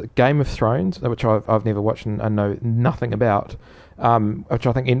 Was it Game of Thrones, which I've never watched and know nothing about, which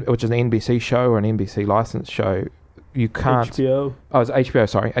I think which is an NBC show or an NBC licensed show. You can't. HBO. Oh, it's HBO.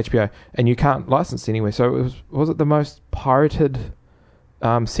 Sorry, HBO, and you can't license it anywhere. So was it the most pirated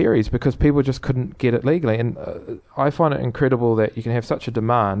series because people just couldn't get it legally? And I find it incredible that you can have such a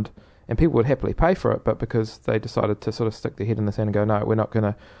demand, and people would happily pay for it, but because they decided to sort of stick their head in the sand and go, no, we're not going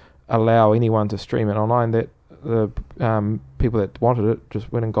to allow anyone to stream it online, that the people that wanted it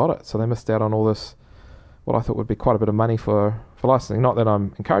just went and got it. So they missed out on all this, what I thought would be quite a bit of money for licensing. Not that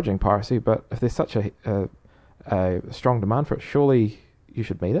I'm encouraging piracy, but if there's such a strong demand for it, surely you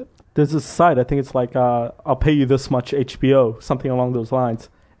should meet it. There's a site, I think it's like, I'll pay you this much HBO, something along those lines.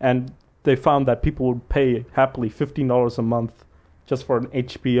 And they found that people would pay happily $15 a month just for an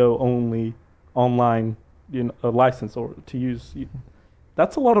HBO-only online license or to use.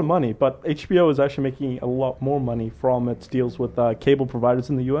 That's a lot of money, but HBO is actually making a lot more money from its deals with cable providers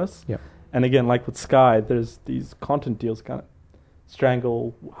in the US. Yeah. And again, like with Sky, there's these content deals kind of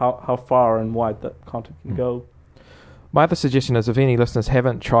strangle how far and wide that content can go. My other suggestion is, if any listeners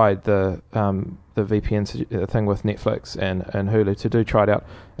haven't tried the VPN thing with Netflix and Hulu, to do try it out.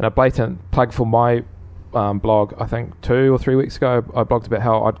 And a blatant plug for my blog, I think 2 or 3 weeks ago, I blogged about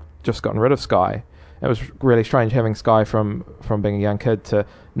how I'd just gotten rid of Sky. It was really strange having Sky from being a young kid to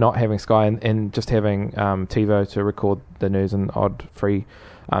not having Sky and just having TiVo to record the news and odd free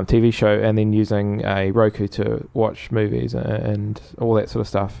TV show, and then using a Roku to watch movies and all that sort of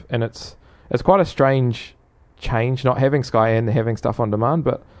stuff. And it's quite a strange change not having Sky and having stuff on demand,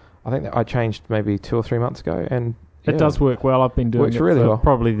 but I think that I changed maybe 2 or 3 months ago, and it does work well. I've been doing it really for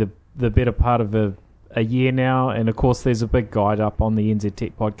probably the better part of a year now, and of course there's a big guide up on the NZ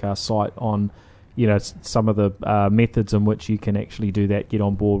Tech Podcast site on some of the methods in which you can actually do that, get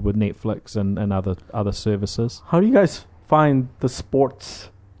on board with Netflix and other services. How do you guys find the sports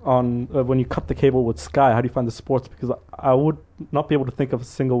on when you cut the cable with Sky? How do you find the sports? Because I would not be able to think of a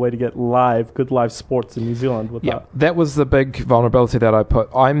single way to get good live sports in New Zealand with that. That was the big vulnerability that I put.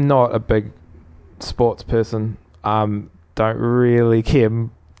 I'm not a big sports person. Don't really care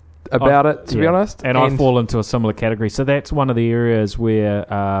about it, to be honest. And I fall into a similar category. So that's one of the areas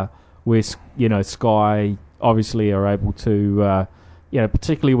where Sky obviously are able to,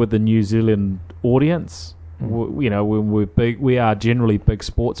 particularly with the New Zealand audience. When we're big, we are generally big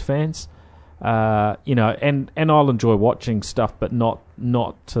sports fans. And I'll enjoy watching stuff, but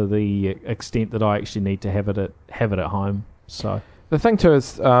not to the extent that I actually need to have it at home. So the thing too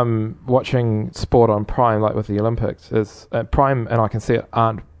is watching sport on Prime, like with the Olympics, is Prime, and I can see it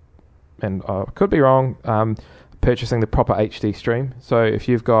aren't, and I could be wrong, purchasing the proper HD stream. So if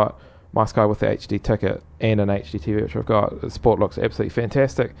you've got my Sky with the HD ticket and an HD TV, which I've got, the sport looks absolutely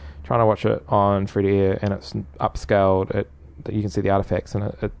fantastic. Trying to watch it on free-to-air, and it's upscaled. You can see the artifacts,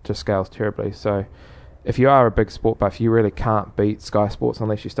 and it just scales terribly. So if you are a big sport buff, you really can't beat Sky Sports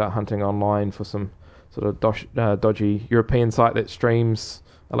unless you start hunting online for some sort of dodgy European site that streams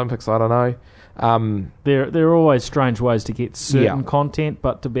Olympics. I don't know. There are always strange ways to get certain content,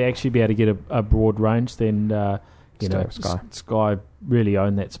 but to actually be able to get a broad range, then Sky really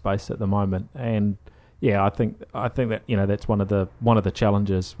own that space at the moment. And I think that that's one of the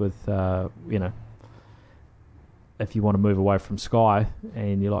challenges with if you want to move away from Sky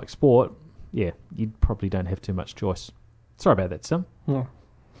and you like sport, you probably don't have too much choice. Sorry about that, Sim. Yeah.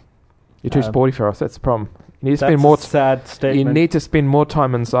 You're too sporty for us. That's the problem. You need to spend more. Sad statement. You need to spend more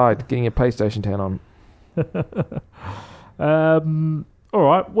time inside getting your PlayStation 10 on. All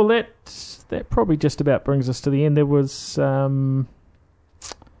right. Well, that probably just about brings us to the end. There was How's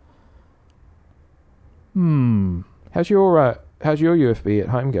your USB at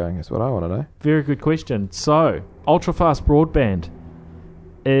home going? Is what I want to know. Very good question. So, ultra fast broadband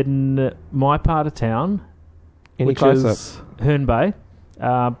in my part of town, which is Herne Bay.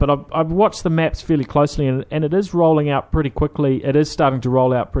 But I've watched the maps fairly closely, and it is rolling out pretty quickly. It is starting to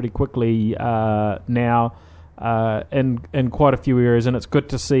roll out pretty quickly now in quite a few areas, and it's good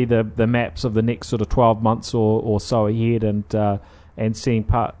to see the maps of the next sort of 12 months or so ahead, and seeing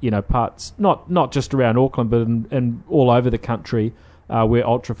parts not just around Auckland, but in all over the country where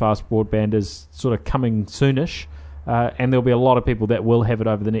ultra fast broadband is sort of coming soonish, and there'll be a lot of people that will have it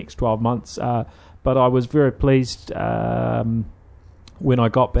over the next 12 months. But I was very pleased when I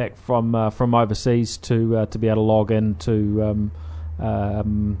got back from overseas to be able to log into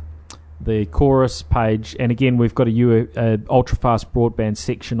the Chorus page, and again we've got a ultra fast broadband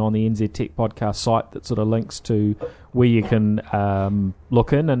section on the NZ Tech Podcast site that sort of links to where you can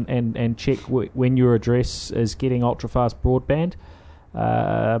look in and check when your address is getting ultra fast broadband.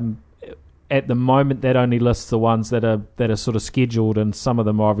 At the moment, that only lists the ones that are sort of scheduled, and some of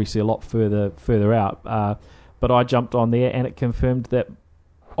them are obviously a lot further out. But I jumped on there, and it confirmed that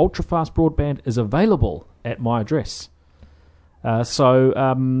ultra-fast broadband is available at my address. So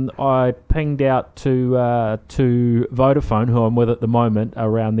I pinged out to Vodafone, who I'm with at the moment,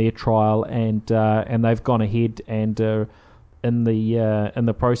 around their trial, and they've gone ahead and in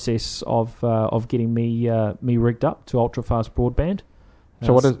the process of getting me rigged up to ultra-fast broadband.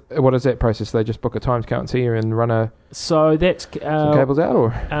 So what is that process? They just book a time to come and see you and run so that's some cables out,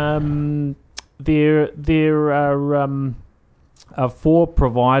 or there are 4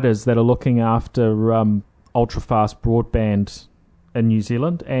 providers that are looking after ultra fast broadband in New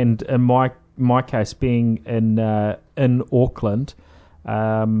Zealand, and in my case being in Auckland,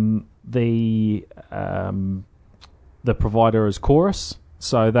 the provider is Chorus.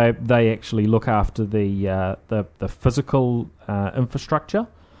 So they actually look after the physical infrastructure.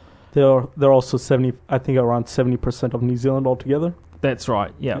 They're also around 70% of New Zealand altogether. That's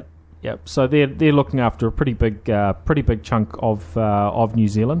right. Yeah. Yep. So they're looking after a pretty big chunk of New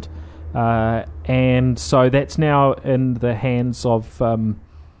Zealand, and so that's now in the hands of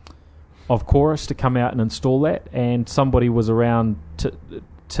Chorus to come out and install that. And somebody was around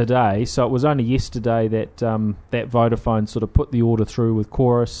today, so it was only yesterday that that Vodafone sort of put the order through with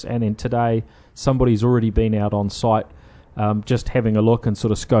Chorus, and then today somebody's already been out on site, just having a look and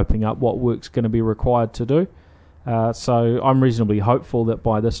sort of scoping up what work's going to be required to do. So I'm reasonably hopeful that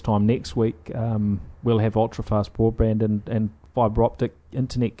by this time next week we'll have ultra fast broadband and fibre optic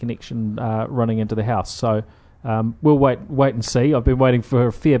internet connection running into the house. So we'll wait and see. I've been waiting for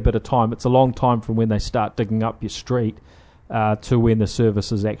a fair bit of time. It's a long time from when they start digging up your street to when the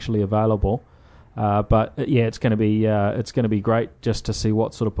service is actually available. But it's going to be great just to see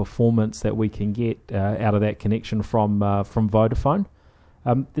what sort of performance that we can get out of that connection from Vodafone.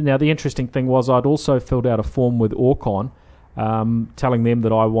 Now the interesting thing was I'd also filled out a form with Orcon telling them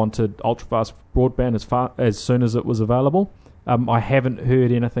that I wanted ultra-fast broadband as soon as it was available. I haven't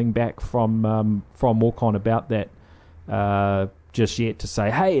heard anything back from Allcon about that just yet to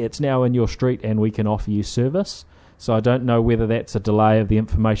say, hey, it's now in your street and we can offer you service. So I don't know whether that's a delay of the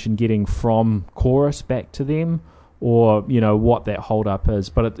information getting from Chorus back to them, or what that hold up is.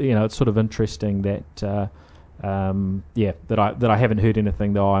 But it's sort of interesting that that I haven't heard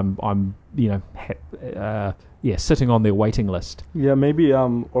anything, though I'm sitting on their waiting list. Yeah, maybe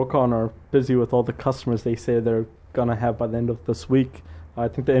Orcon are busy with all the customers they say they're gonna have by the end of this week. I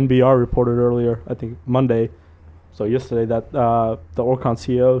think the NBR reported earlier, I think Monday, so yesterday, that the Orcon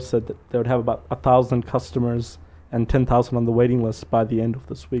CEO said that they would have about 1,000 customers and 10,000 on the waiting list by the end of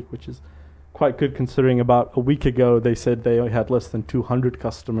this week, which is quite good considering about a week ago they said they had less than 200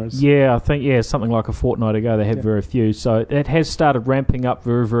 customers. Yeah, I think something like a fortnight ago they had very few. So it has started ramping up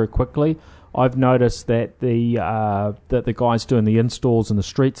very, very quickly. I've noticed that the guys doing the installs in the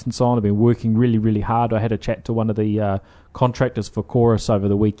streets and so on have been working really, really hard. I had a chat to one of the contractors for Chorus over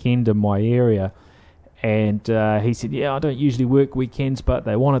the weekend in my area, and he said, "Yeah, I don't usually work weekends, but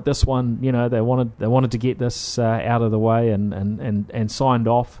they wanted this one. They wanted to get this out of the way and signed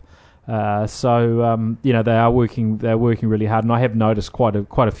off." So they are working really hard, and I have noticed quite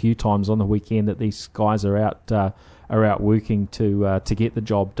a few times on the weekend that these guys are out working to get the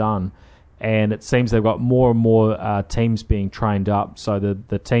job done. And it seems they've got more and more teams being trained up. So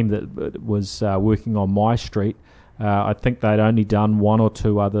the team that was working on my street, I think they'd only done one or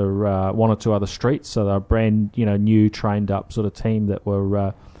two other streets. So they're a brand new trained up sort of team that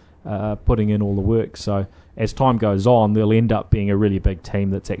were putting in all the work. So as time goes on, they'll end up being a really big team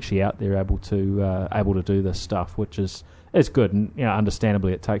that's actually out there able to do this stuff, which is good. And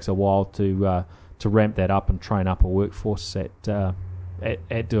understandably, it takes a while to ramp that up and train up a workforce at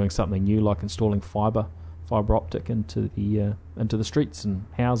doing something new, like installing fiber optic into the streets and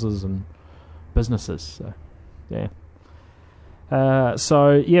houses and businesses. So, yeah.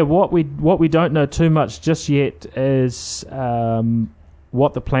 What we don't know too much just yet is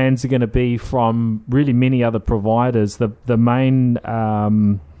what the plans are going to be from really many other providers. The main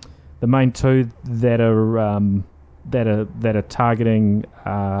two that are targeting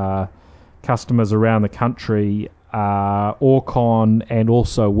customers around the country are Orcon and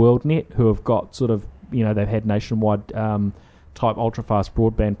also WorldNet, who have got sort of they've had nationwide type ultra-fast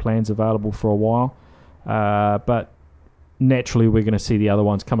broadband plans available for a while, but naturally we're going to see the other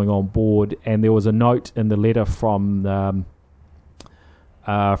ones coming on board. And there was a note in the letter from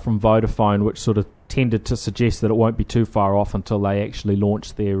Vodafone which sort of tended to suggest that it won't be too far off until they actually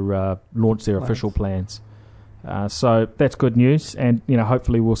launch their official plans. So that's good news, and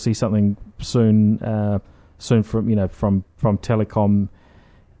hopefully we'll see something soon from Telecom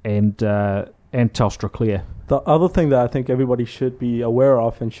and Telstra Clear. The other thing that I think everybody should be aware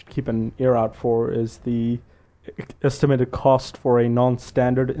of and should keep an ear out for is the estimated cost for a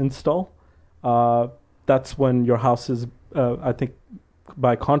non-standard install. That's when your house is, I think,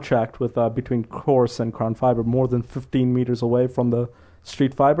 by contract with between Chorus and Crown Fiber, more than 15 meters away from the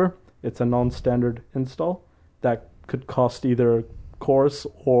street fiber. It's a non-standard install that could cost either Chorus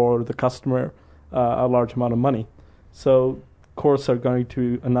or the customer a large amount of money. So Chorus are going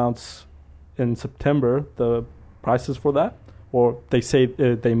to announce in September the prices for that, or they say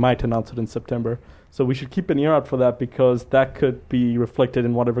they might announce it in September. So we should keep an ear out for that, because that could be reflected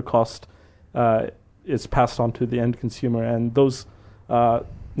in whatever cost is passed on to the end consumer. And those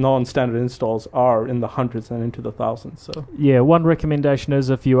non-standard installs are in the hundreds and into the thousands. So yeah, one recommendation is,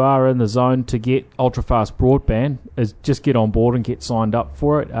 if you are in the zone to get ultra-fast broadband, is just get on board and get signed up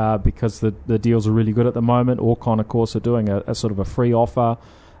for it, because the deals are really good at the moment. Orcon, of course, are doing a sort of a free offer.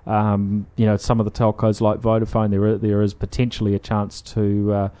 Some of the telcos like Vodafone, there is potentially a chance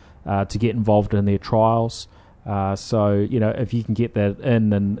to get involved in their trials. So if you can get that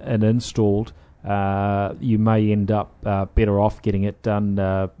in and installed, you may end up better off getting it done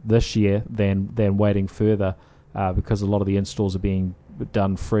this year than waiting further, because a lot of the installs are being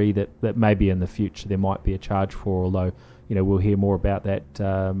done free that maybe in the future there might be a charge for, although we'll hear more about that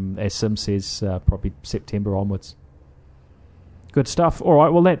as Sim says, probably September onwards. Good stuff. All right,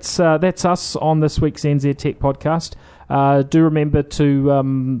 well that's us on this week's NZ Tech podcast. Do remember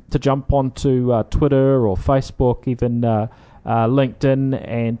to jump onto Twitter or Facebook, even LinkedIn,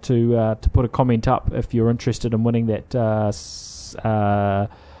 and to put a comment up if you're interested in winning that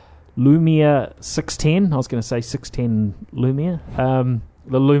Lumia 610. I was going to say 610 Lumia.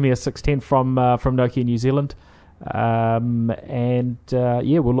 The Lumia 610 from Nokia New Zealand. We'll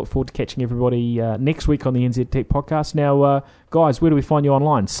look forward to catching everybody next week on the NZ Tech podcast. Now, guys, where do we find you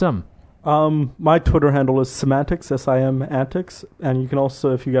online? Sim? My Twitter handle is semantics, S-I-M antics, and you can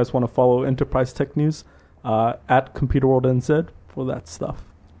also, if you guys want to follow Enterprise Tech News, at Computer World NZ for that stuff.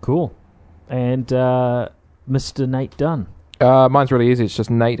 Cool. And Mr. Nate Dunn. Mine's really easy. It's just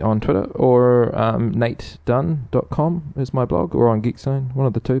Nate on Twitter, or natedunn.com is my blog, or on GeekZone. One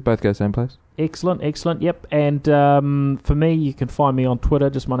of the two. Both go same place. Excellent. Yep. And for me, you can find me on Twitter,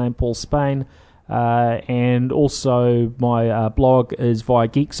 just my name, Paul Spain. And also my blog is via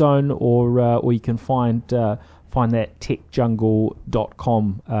GeekZone, or you can find that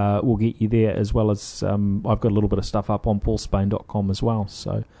techjungle.com will get you there, as well as I've got a little bit of stuff up on paulspain.com as well.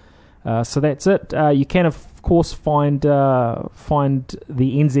 So that's it. You can, of course, find the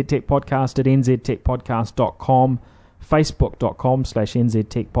NZ Tech Podcast at nztechpodcast.com,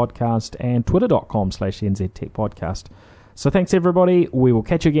 facebook.com/nztechpodcast, and twitter.com/nztechpodcast. So thanks, everybody. We will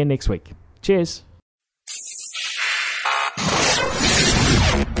catch you again next week. Cheers.